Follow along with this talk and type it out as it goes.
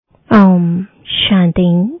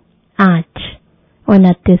Chanting. आज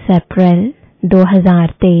 29 अप्रैल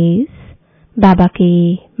 2023 बाबा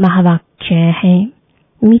के महावाक्य हैं,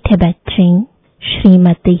 मीठे बच्चे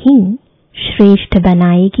श्रीमती ही श्रेष्ठ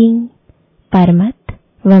बनाएगी, परमत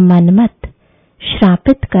व मनमत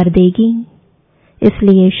श्रापित कर देगी।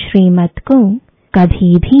 इसलिए श्रीमत को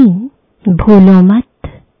कभी भी भूलो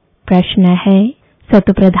मत। प्रश्न है,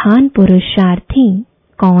 सतप्रधान पुरुषार्थी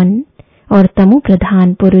कौन और तमो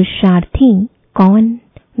प्रधान पुरुषार्थी कौन?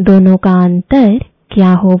 दोनों का अंतर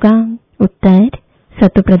क्या होगा? उत्तर,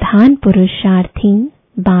 सतप्रधान पुरुषार्थी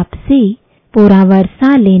बाप से पूरा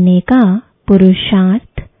वर्षा लेने का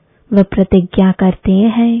पुरुषार्थ व प्रतिज्ञा करते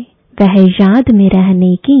हैं, वह याद में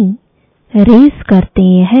रहने की रेस करते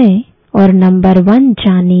हैं और नंबर 1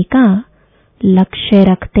 जाने का लक्ष्य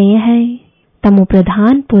रखते हैं। तमो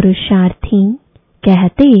प्रधान पुरुषार्थी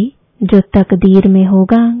कहते, जो तकदीर में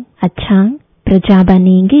होगा, अच्छा प्रजा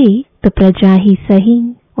बनेंगे तो प्रजा ही सही।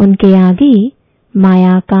 उनके आगे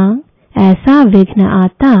माया का ऐसा विघ्न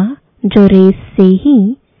आता जो रेस से ही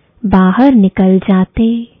बाहर निकल जाते।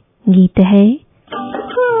 गीत है,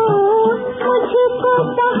 मुझको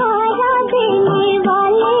सहारा देने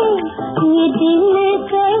वाले, ये दिल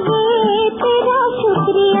कहे तेरा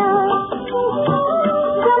शुक्रिया।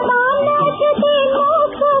 जमानत दिलों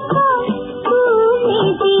को तूने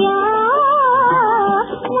दिया,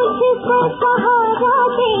 मुझको सहारा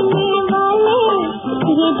देने वाले,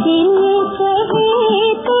 ये दिल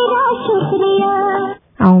कहे तेरा शुक्रिया।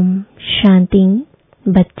 ओम शांति।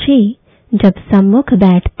 बच्चे जब सम्मुख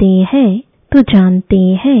बैठते हैं तो जानते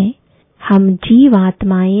हैं हम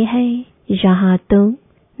जीवात्माएं हैं। यहाँ तो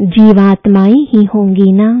जीवात्माएं ही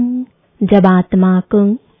होंगी ना। जब आत्मा को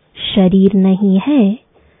शरीर नहीं है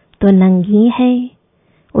तो नंगी है,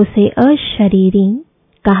 उसे अशरीरी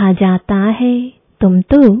कहा जाता है। तुम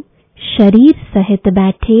तो शरीर सहित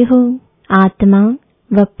बैठे हो। आत्मा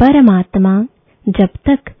व परमात्मा जब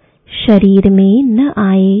तक शरीर में न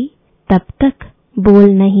आए तब तक बोल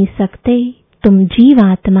नहीं सकते। तुम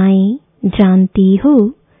जीवात्माएं जानती हो,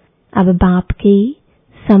 अब बाप के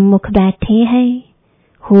सम्मुख बैठे हैं,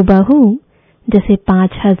 हूबहू जैसे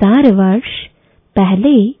 5000 वर्ष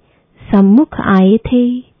पहले सम्मुख आए थे।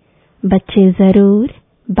 बच्चे जरूर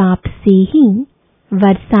बाप से ही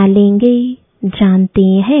वर्षा लेंगे। जानते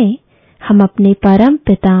हैं हम अपने परम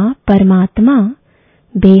पिता परमात्मा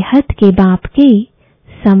बेहद के बाप के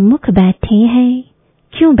सम्मुख बैठे हैं।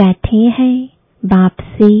 क्यों बैठे हैं? बाप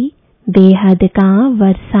से बेहद का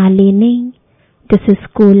वर्षा लेने। जिस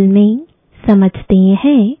स्कूल में समझते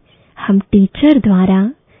हैं हम टीचर द्वारा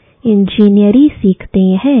इंजीनियरिंग सीखते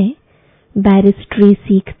हैं, बैरिस्ट्री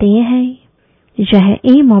सीखते हैं, यह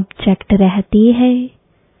एम ऑब्जेक्ट रहती है।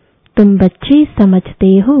 तुम बच्चे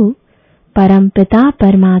समझते हो परमपिता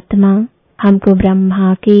परमात्मा हमको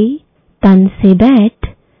ब्रह्मा के तन से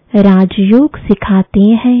बैठ राजयोग सिखाते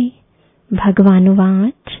हैं।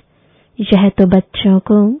 भगवानुवाच, यह तो बच्चों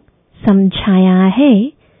को समझाया है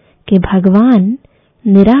कि भगवान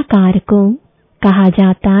निराकार को कहा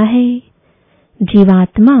जाता है।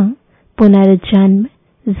 जीवात्मा पुनर्जन्म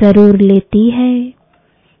जरूर लेती है।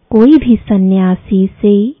 कोई भी सन्यासी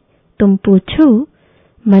से तुम पूछो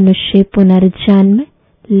मनुष्य पुनर्जन्म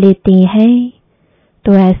लेते हैं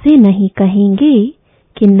तो ऐसे नहीं कहेंगे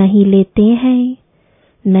कि नहीं लेते हैं।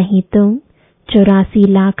 नहीं तो 84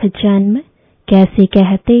 लाख जन्म कैसे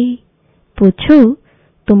कहते? पूछो,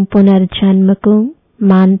 तुम पुनर्जन्म को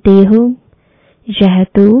मानते हो? यह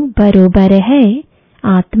तो बरोबर है।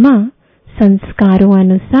 आत्मा संस्कारों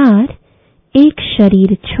अनुसार एक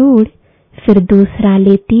शरीर छोड़ फिर दूसरा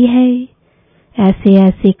लेती है। ऐसे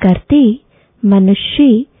ऐसे करते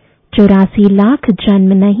मनुष्य 84 लाख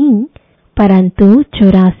जन्म नहीं परंतु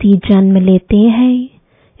 84 जन्म लेते हैं।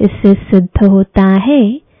 इससे सिद्ध होता है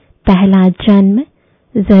पहला जन्म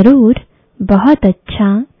जरूर बहुत अच्छा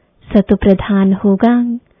सतप्रधान होगा,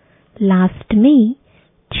 लास्ट में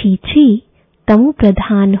छी तमो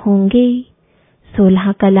प्रधान होंगे।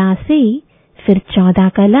 16 कला से फिर 14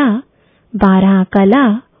 कला, 12 कला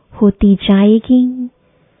होती जाएगी।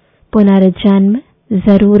 पुनर्जन्म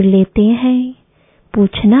जरूर लेते हैं।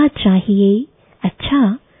 पूछना चाहिए, अच्छा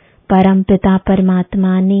परमपिता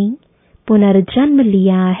परमात्मा ने पुनर्जन्म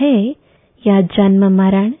लिया है या जन्म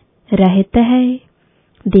मरण रहित है?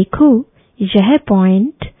 देखो, यह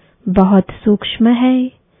पॉइंट बहुत सूक्ष्म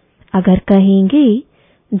है। अगर कहेंगे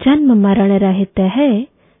जन्म मरण रहित है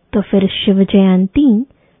तो फिर शिव जयंती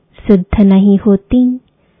सिद्ध नहीं होती।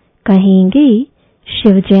 कहेंगे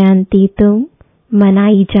शिव जयंती तो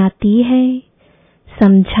मनाई जाती है,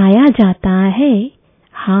 समझाया जाता है,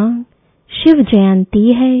 हाँ शिव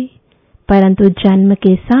जयंती है, परंतु जन्म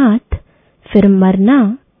के साथ फिर मरना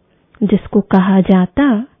जिसको कहा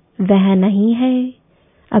जाता वह नहीं है।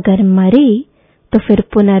 अगर मरे तो फिर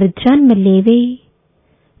पुनर्जन्म लेवे।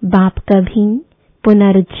 बाप कभी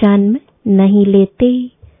पुनर्जन्म नहीं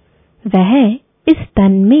लेते। वह इस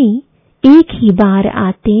तन में एक ही बार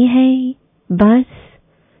आते हैं, बस।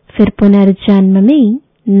 फिर पुनर्जन्म में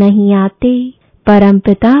नहीं आते।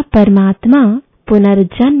 परमपिता परमात्मा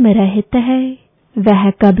पुनर्जन्म रहित है।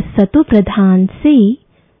 वह कब सतो प्रधान से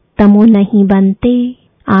तमो नहीं बनते।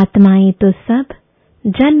 आत्माएं तो सब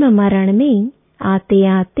जन्म मरण में आते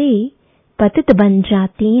आते पतित बन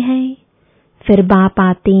जाती हैं। फिर बाप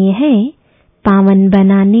आते हैं पावन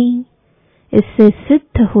बनाने। इससे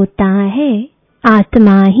सिद्ध होता है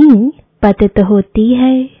आत्मा ही पतित होती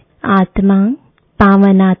है, आत्मा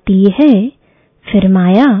पावन आती है, फिर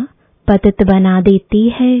माया पतित बना देती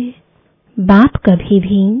है। बाप कभी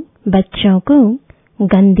भी बच्चों को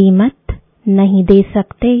गंदी मत नहीं दे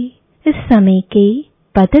सकते। इस समय के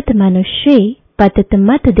पतित मनुष्य पतित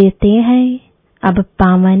मत देते हैं। अब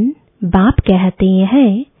पावन बाप कहते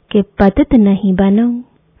हैं कि पतित नहीं बनो,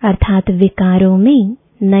 अर्थात विकारों में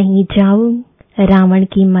नहीं जाओ। रावण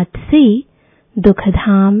की मत से दुख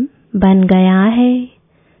धाम बन गया है,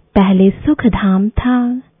 पहले सुख धाम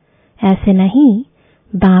था। ऐसे नहीं,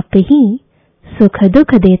 बाप ही सुख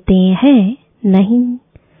दुख देते हैं। नहीं,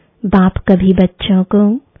 बाप कभी बच्चों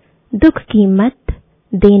को दुख की मत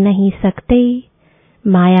दे नहीं सकते।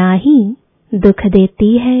 माया ही दुख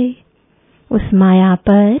देती है। उस माया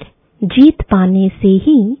पर जीत पाने से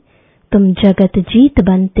ही तुम जगत जीत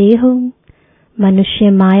बनते हो।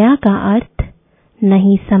 मनुष्य माया का अर्थ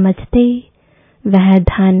नहीं समझते। वह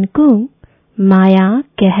धन को माया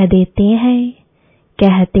कह देते हैं।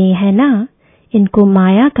 कहते हैं ना, इनको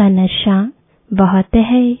माया का नशा बहुत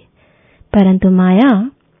है। परंतु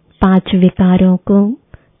माया 5 विकारों को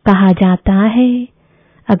कहा जाता है।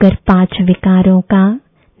 अगर 5 विकारों का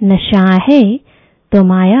नशा है तो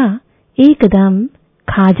माया एकदम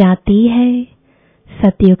खा जाती है।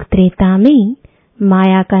 सतयुग त्रेता में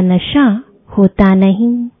माया का नशा होता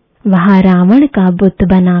नहीं। वहां रावण का बुत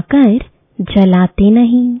बनाकर जलाते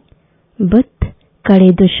नहीं। बुत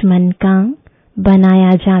कड़े दुश्मन का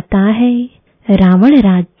बनाया जाता है। रावण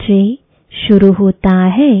राज्य शुरू होता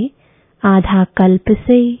है आधा कल्प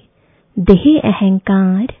से। देह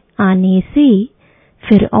अहंकार आने से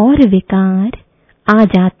फिर और विकार आ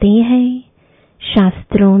जाते हैं।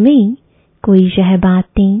 शास्त्रों में कोई यह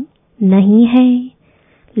बातें नहीं है।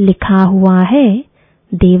 लिखा हुआ है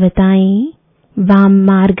देवताएं वाम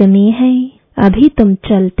मार्ग में है। अभी तुम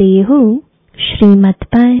चलते हो श्रीमत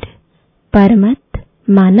पर। परमत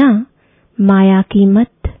माना माया की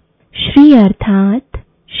मत। श्री अर्थात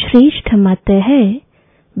श्रेष्ठ मत है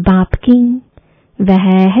बाप की। वह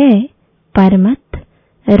है परमत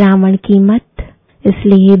रावण की मत।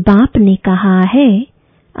 इसलिए बाप ने कहा है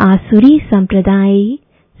आसुरी संप्रदाय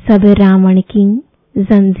सब रावण की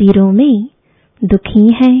जंजीरों में दुखी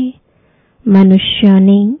है। मनुष्यों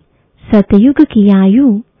ने सतयुग की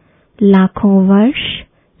आयु लाखों वर्ष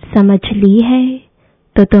समझ ली है,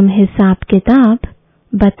 तो तुम हिसाब किताब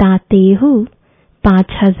बताते हो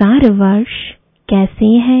 5000 वर्ष कैसे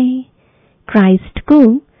हैं। क्राइस्ट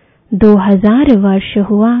को 2000 वर्ष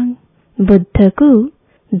हुआ, बुद्ध को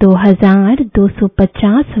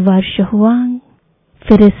 2250 वर्ष हुआ,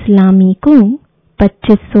 फिर इस्लामी को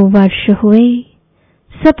 2500 वर्ष हुए।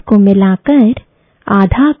 सबको मिलाकर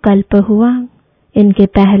आधा कल्प हुआ। इनके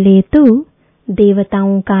पहले तो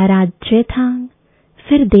देवताओं का राज्य था।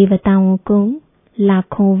 फिर देवताओं को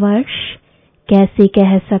लाखों वर्ष कैसे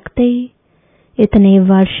कह सकते। इतने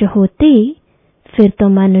वर्ष होते फिर तो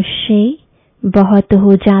मनुष्य बहुत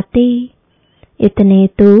हो जाते। इतने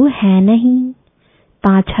तो है नहीं।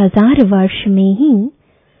 5000 वर्ष में ही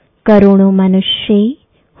करोड़ों मनुष्य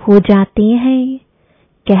हो जाते हैं।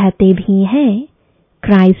 कहते भी हैं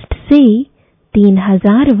क्राइस्ट से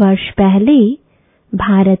 3000 वर्ष पहले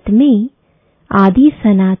भारत में आदि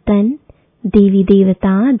सनातन देवी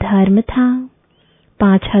देवता धर्म था।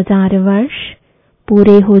 5000 वर्ष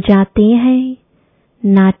पूरे हो जाते हैं।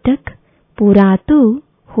 नाटक पूरा तो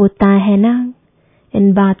होता है ना।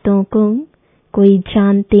 इन बातों को कोई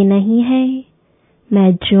जानते नहीं है।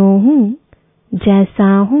 मैं जो हूँ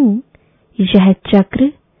जैसा हूँ, यह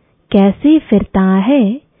चक्र कैसे फिरता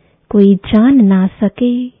है कोई जान ना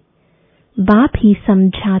सके। बाप ही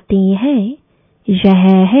समझाते हैं। यह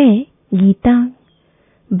है गीता।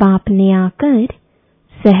 बाप ने आकर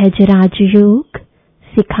सहज राजयोग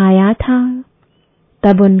सिखाया था,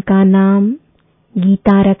 तब उनका नाम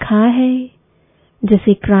गीता रखा है।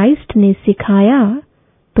 जैसे क्राइस्ट ने सिखाया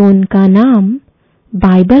तो उनका नाम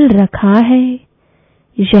बाइबल रखा है।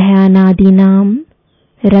 यह अनादि नाम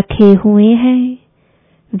रखे हुए हैं।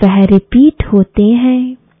 वह रिपीट होते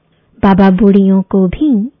हैं। बाबा बूढ़ियों को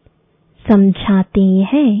भी समझाते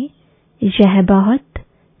हैं, यह बहुत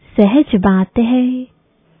सहज बात है,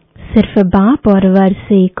 सिर्फ बाप और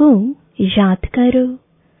वर्षे को याद करो।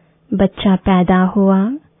 बच्चा पैदा हुआ,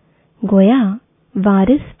 गोया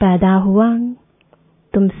वारिस पैदा हुआ।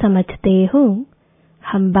 तुम समझते हो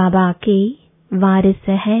हम बाबा के वारिस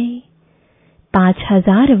हैं।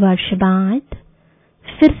 5000 वर्ष बाद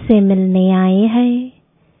फिर से मिलने आए हैं।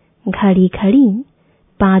 घड़ी घड़ी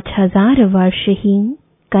 5000 वर्ष ही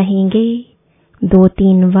कहेंगे।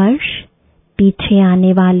 2-3 वर्ष पीछे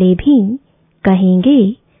आने वाले भी कहेंगे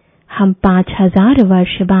हम 5000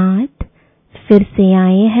 वर्ष बाद फिर से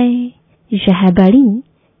आए हैं। यह बड़ी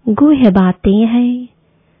गूढ़ बातें हैं।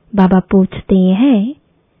 बाबा पूछते हैं,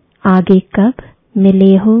 आगे कब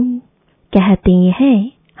मिले हो? कहते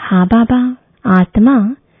हैं, हाँ बाबा। आत्मा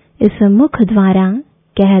इस मुख द्वारा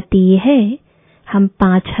कहती है, हम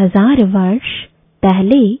 5000 वर्ष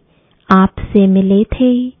पहले आपसे मिले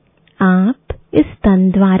थे। आप इस तन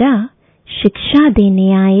द्वारा शिक्षा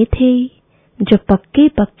देने आए थे। जो पक्के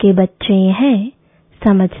पक्के बच्चे हैं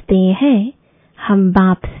समझते हैं हम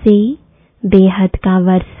बाप से बेहद का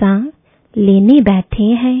वर्षा लेने बैठे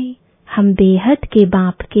हैं। हम बेहद के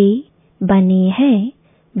बाप के बने हैं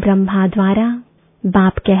ब्रह्मा द्वारा।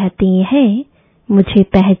 बाप कहते हैं, मुझे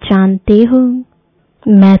पहचानते हो?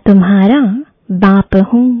 मैं तुम्हारा बाप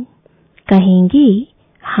हूँ। कहेंगे,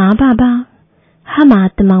 हाँ बाबा, हम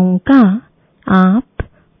आत्माओं का आप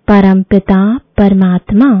परमपिता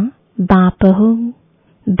परमात्मा बाप हो।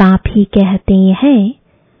 बाप ही कहते हैं,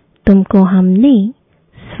 तुमको हमने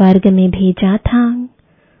स्वर्ग में भेजा था,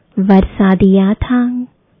 वर्षा दिया था,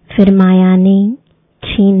 फिर माया ने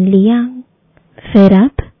छीन लिया। फिर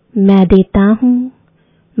अब मैं देता हूँ।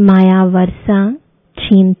 माया वर्षा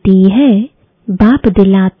छीनती है, बाप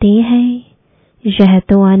दिलाते हैं। यह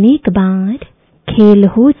तो अनेक बार खेल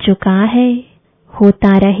हो चुका है,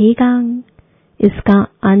 होता रहेगा, इसका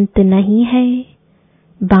अंत नहीं है।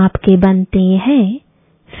 बाप के बनते हैं,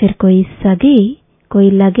 फिर कोई सगे कोई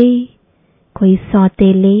लगे, कोई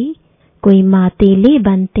सौतेले कोई मातेले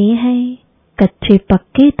बनते हैं। कच्चे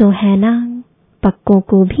पक्के तो है ना, पक्कों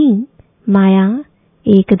को भी माया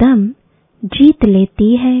एकदम जीत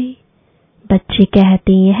लेती है। बच्चे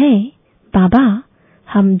कहते हैं, बाबा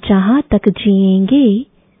हम जहाँ तक जिएंगे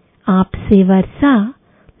आपसे वर्षा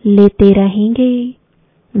लेते रहेंगे।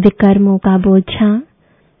 विकर्मों का बोझा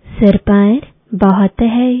सिर पर बहुत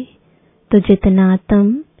है, तो जितना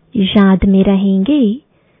तुम याद में रहेंगे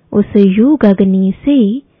उस युग अग्नि से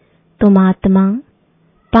तुम आत्मा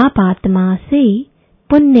पाप आत्मा से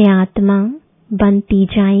पुण्य आत्मा बनती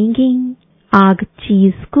जाएंगी। आग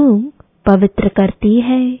चीज को पवित्र करती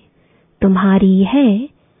है, तुम्हारी है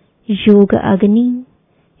योग अग्नि।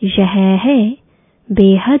 यह है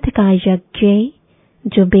बेहद का यज्ञ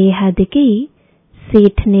जो बेहद के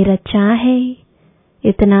सेठ ने रचा है।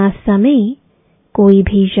 इतना समय कोई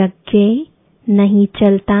भी यज्ञ नहीं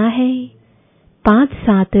चलता है।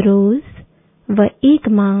 5-7 रोज व 1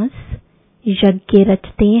 मास यज्ञ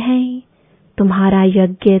रचते हैं। तुम्हारा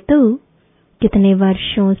यज्ञ तो कितने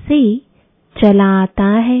वर्षों से चला आता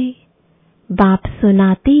है। बाप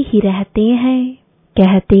सुनाते ही रहते हैं,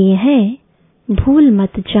 कहते हैं भूल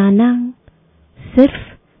मत जाना, सिर्फ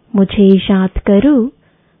मुझे याद करो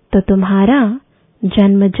तो तुम्हारा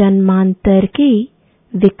जन्म जन्मांतर के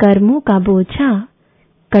विकर्मों का बोझा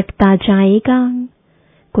कटता जाएगा।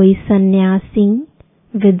 कोई सन्यासी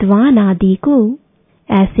विद्वान आदि को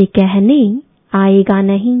ऐसे कहने आएगा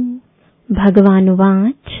नहीं। भगवान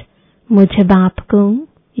वाच मुझ बाप को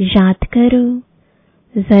याद करो।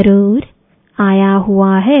 जरूर आया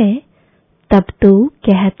हुआ है तब तो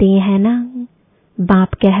कहते हैं ना।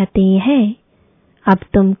 बाप कहते हैं अब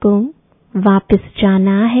तुमको वापस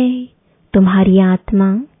जाना है। तुम्हारी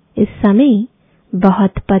आत्मा इस समय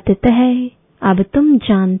बहुत पतित है। अब तुम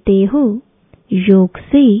जानते हो योग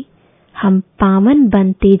से हम पावन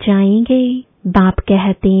बनते जाएंगे। बाप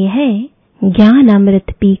कहते हैं ज्ञान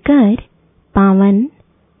अमृत पीकर पावन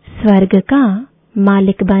स्वर्ग का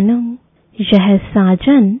मालिक बनो। यह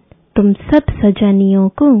साजन तुम सब सजनियों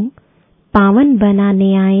को पावन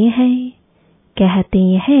बनाने आए हैं। कहते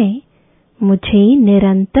हैं मुझे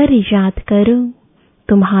निरंतर याद करो।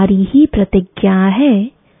 तुम्हारी ही प्रतिज्ञा है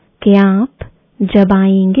कि आप जब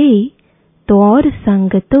आएंगे तो और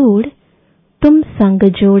संग तोड़ तुम संग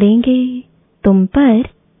जोड़ेंगे। तुम पर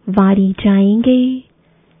वारी जाएंगे।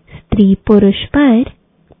 स्त्री पुरुष पर,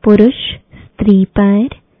 पुरुष स्त्री पर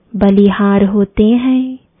बलिहार होते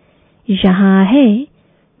हैं। यहाँ है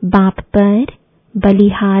बाप पर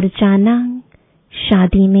बलिहार जाना।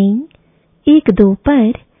 शादी में 1-2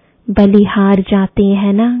 पर बलिहार जाते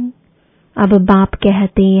हैं ना। अब बाप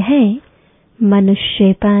कहते हैं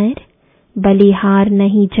मनुष्य पर बलिहार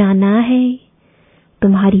नहीं जाना है।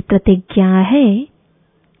 तुम्हारी प्रतिज्ञा है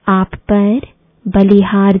आप पर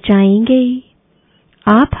बलिहार जाएंगे।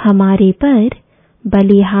 आप हमारे पर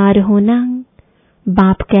बलिहार होना।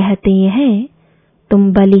 बाप कहते हैं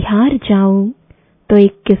तुम बलिहार जाओ तो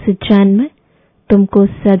 21 जन्म तुमको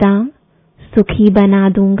सदा सुखी बना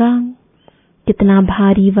दूंगा। कितना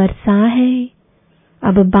भारी वर्षा है।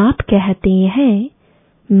 अब बाप कहते हैं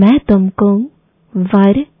मैं तुमको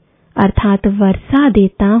वर अर्थात वर्षा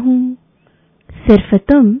देता हूँ। सिर्फ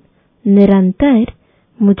तुम निरंतर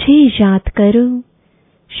मुझे याद करो।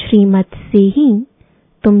 श्रीमत से ही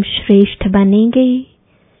तुम श्रेष्ठ बनेंगे।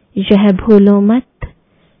 यह भूलो मत।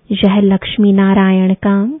 यह लक्ष्मी नारायण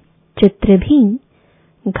का चित्र भी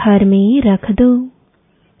घर में रख दो।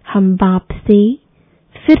 हम बाप से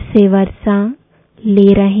फिर से वर्षा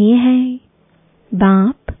ले रहे हैं।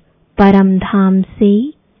 बाप परम धाम से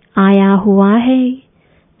आया हुआ है,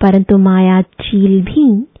 परंतु माया चील भी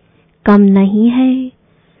कम नहीं है,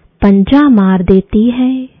 पंजा मार देती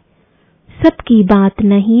है। सबकी बात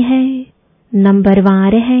नहीं है,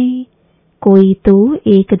 नंबरवार है। कोई तो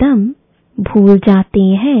एकदम भूल जाते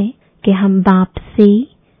हैं कि हम बाप से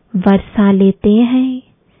वर्षा लेते हैं।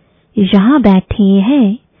 यहाँ बैठे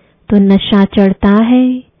हैं तो नशा चढ़ता है।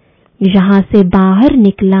 यहाँ से बाहर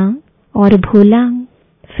निकला और भूला,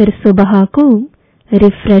 फिर सुबह को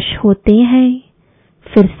रिफ्रेश होते हैं,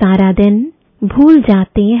 फिर सारा दिन भूल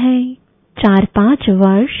जाते हैं। 4-5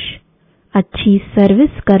 वर्ष अच्छी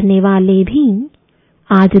सर्विस करने वाले भी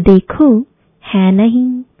आज देखो है नहीं।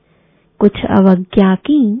 कुछ अवज्ञा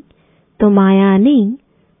की तो माया ने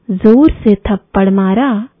जोर से थप्पड़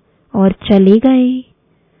मारा और चले गए।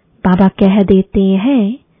 बाबा कह देते हैं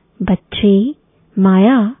बच्चे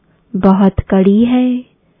माया बहुत कड़ी है।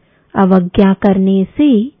 अवज्ञा करने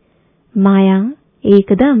से माया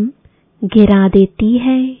एकदम गिरा देती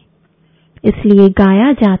है। इसलिए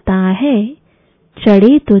गाया जाता है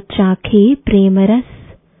चढ़े तो चाखे प्रेम रस।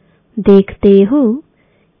 देखते हो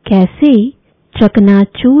कैसे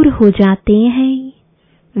चकनाचूर हो जाते हैं।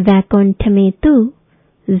 वैकुंठ में तो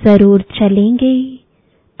जरूर चलेंगे,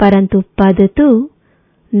 परंतु पद तो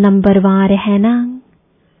नंबरवार है ना।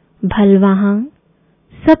 भल वहां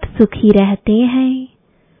सब सुखी रहते हैं,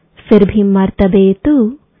 फिर भी मर्तबे तो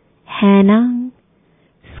है ना।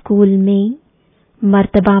 स्कूल में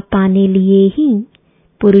मर्तबा पाने लिए ही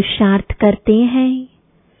पुरुषार्थ करते हैं।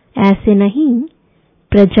 ऐसे नहीं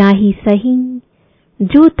प्रजा ही सही,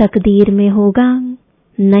 जो तकदीर में होगा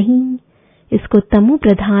नहीं। इसको तमु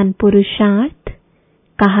प्रधान पुरुषार्थ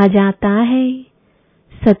कहा जाता है।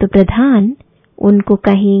 सत प्रधान उनको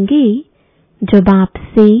कहेंगे जो बाप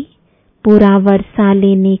से पूरा वर्षा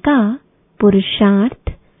लेने का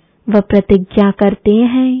पुरुषार्थ व प्रतिज्ञा करते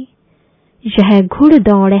हैं। यह घुड़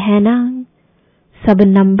दौड़ है ना। सब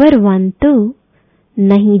नंबर 1 तो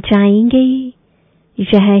नहीं जाएंगे।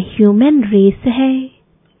 यह ह्यूमन रेस है।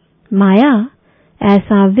 माया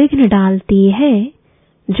ऐसा विघ्न डालती है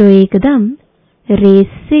जो एकदम रेस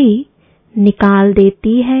से निकाल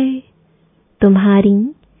देती है। तुम्हारी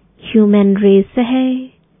ह्यूमन रेस है।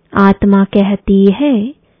 आत्मा कहती है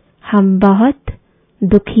हम बहुत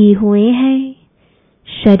दुखी हुए हैं,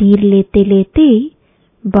 शरीर लेते लेते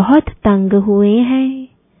बहुत तंग हुए हैं।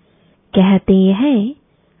 कहते हैं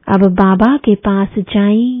अब बाबा के पास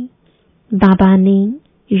जाएं। बाबा ने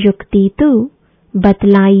युक्ति तो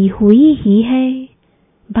बतलाई हुई ही है।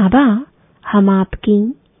 बाबा हम आपकी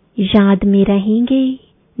याद में रहेंगे।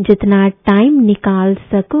 जितना टाइम निकाल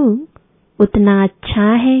सकूं उतना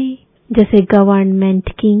अच्छा है। जैसे गवर्नमेंट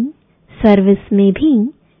की सर्विस में भी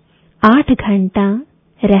 8 घंटा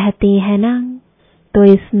रहते हैं ना, तो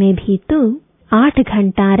इसमें भी तो 8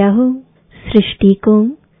 घंटा रहो। सृष्टि को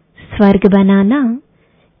स्वर्ग बनाना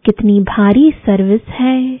कितनी भारी सर्विस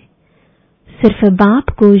है। सिर्फ बाप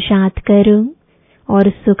को याद करो और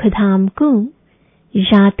सुखधाम को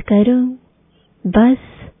याद करो। बस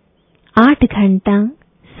 8 घंटा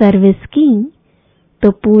सर्विस की तो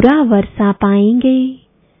पूरा वर्षा पाएंगे।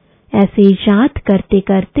 ऐसे याद करते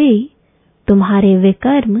करते तुम्हारे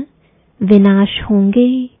विकर्म विनाश होंगे।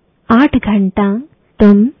 8 घंटा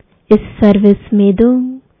तुम इस सर्विस में दो,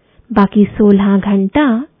 बाकी 16 घंटा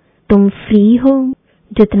तुम फ्री हो।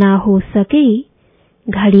 जितना हो सके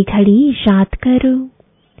घड़ी घड़ी याद करो।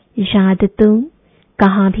 याद तो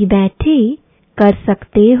कहाँ भी बैठे कर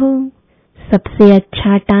सकते हो। सबसे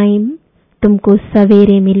अच्छा टाइम तुमको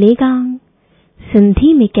सवेरे मिलेगा।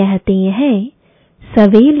 सिंधी में कहते हैं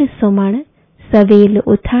सवेल सुमण सवेल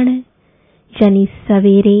उठण, यानी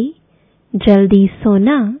सवेरे जल्दी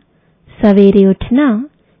सोना, सवेरे उठना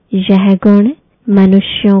यह गुण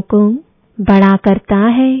मनुष्यों को बड़ा करता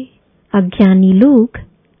है। अज्ञानी लोग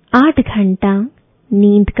 8 घंटा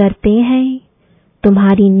नींद करते हैं।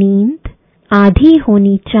 तुम्हारी नींद आधी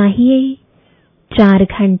होनी चाहिए, 4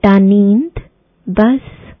 घंटा नींद बस।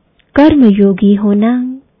 कर्मयोगी होना,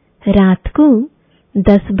 रात को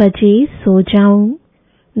 10 बजे सो जाओ,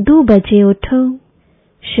 2 बजे उठो,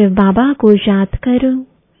 शिव बाबा को याद करो।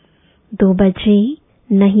 2 बजे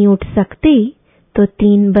नहीं उठ सकते तो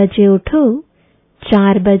 3 बजे उठो,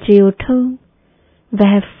 4 बजे उठो।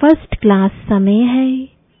 वह फर्स्ट क्लास समय है।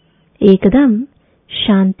 एकदम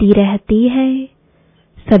शांति रहती है,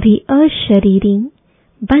 सभी अशरीरी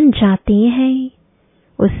बन जाते हैं।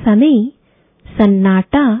 उस समय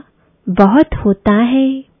सन्नाटा बहुत होता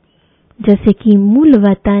है, जैसे कि मूल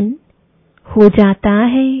वतन हो जाता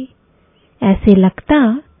है। ऐसे लगता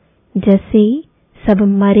जैसे सब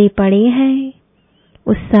मरे पड़े हैं।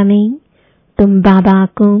 उस समय तुम बाबा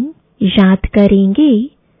को याद करेंगे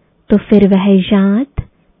तो फिर वह याद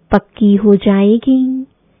पक्की हो जाएगी।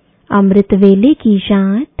 अमृत वेले की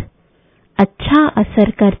याद अच्छा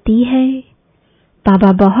असर करती है।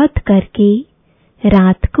 बाबा बहुत करके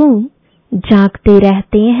रात को जागते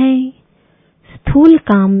रहते हैं। स्थूल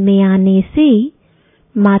काम में आने से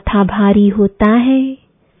माथा भारी होता है।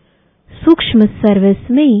 सूक्ष्म सर्विस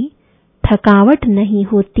में थकावट नहीं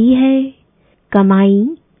होती है। कमाई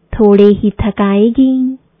थोड़े ही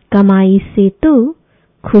थकाएगी, कमाई से तो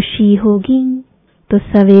खुशी होगी। तो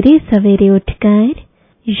सवेरे सवेरे उठकर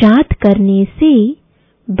याद करने से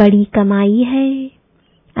बड़ी कमाई है।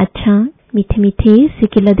 अच्छा, मीठे मीठे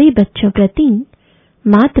सिकिलदे बच्चों प्रति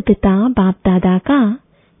माता पिता बाप दादा का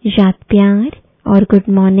याद प्यार और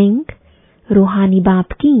गुड मॉर्निंग। रूहानी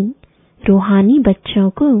बाप की रूहानी बच्चों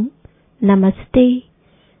को नमस्ते।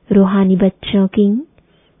 रूहानी बच्चों की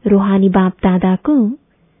रूहानी बाप दादा को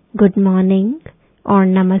गुड मॉर्निंग और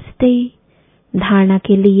नमस्ते। धारणा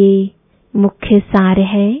के लिए मुख्य सार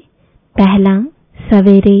है। पहला,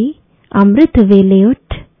 सवेरे अमृत वेले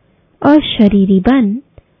उठ अशरीरी बन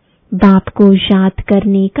बाप को याद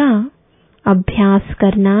करने का अभ्यास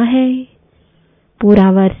करना है। पूरा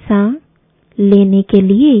वर्षा लेने के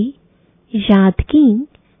लिए याद की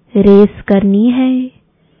रेस करनी है।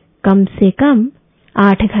 कम से कम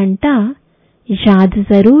 8 घंटा याद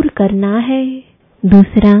जरूर करना है।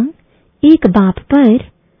 दूसरा, एक बाप पर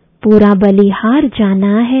पूरा बलिहार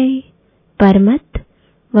जाना है। परमत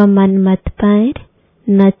व मनमत पर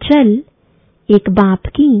न चल, एक बाप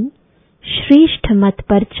की श्रेष्ठ मत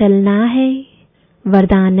पर चलना है।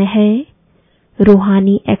 वरदान है,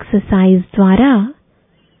 रूहानी एक्सरसाइज द्वारा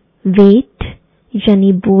वेट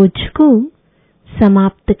यानी बोझ को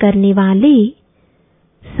समाप्त करने वाले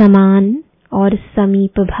समान और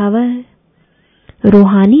समीप भव।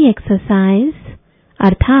 रूहानी एक्सरसाइज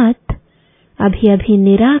अर्थात अभी अभी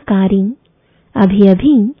निराकारी, अभी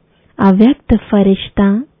अभी अव्यक्त फरिश्ता,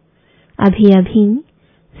 अभी अभी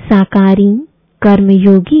साकारी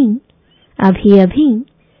कर्मयोगी, अभी अभी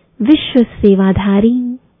विश्व सेवाधारी।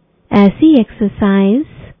 ऐसी एक्सरसाइज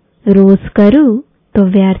रोज करो तो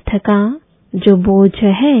व्यर्थ का जो बोझ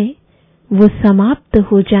है वो समाप्त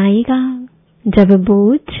हो जाएगा। जब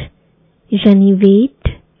बोझ यानी वेट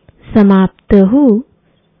समाप्त हो,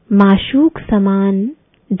 माशूक समान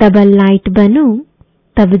डबल लाइट बनो,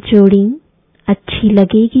 तब जोड़ी अच्छी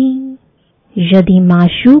लगेगी। यदि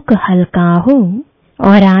माशूक हल्का हो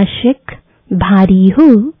और आशिक भारी हो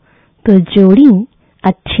तो जोड़ी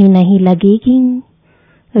अच्छी नहीं लगेगी।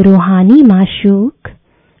 रूहानी माशूक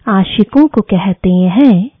आशिकों को कहते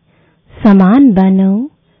हैं, समान बनो,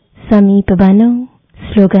 समीप बनो।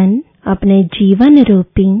 स्लोगन, अपने जीवन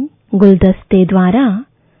रूपी गुलदस्ते द्वारा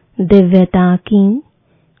दिव्यता की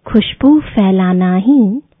खुशबू फैलाना ही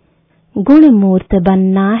गुण मूर्त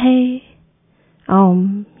बनना है। ओम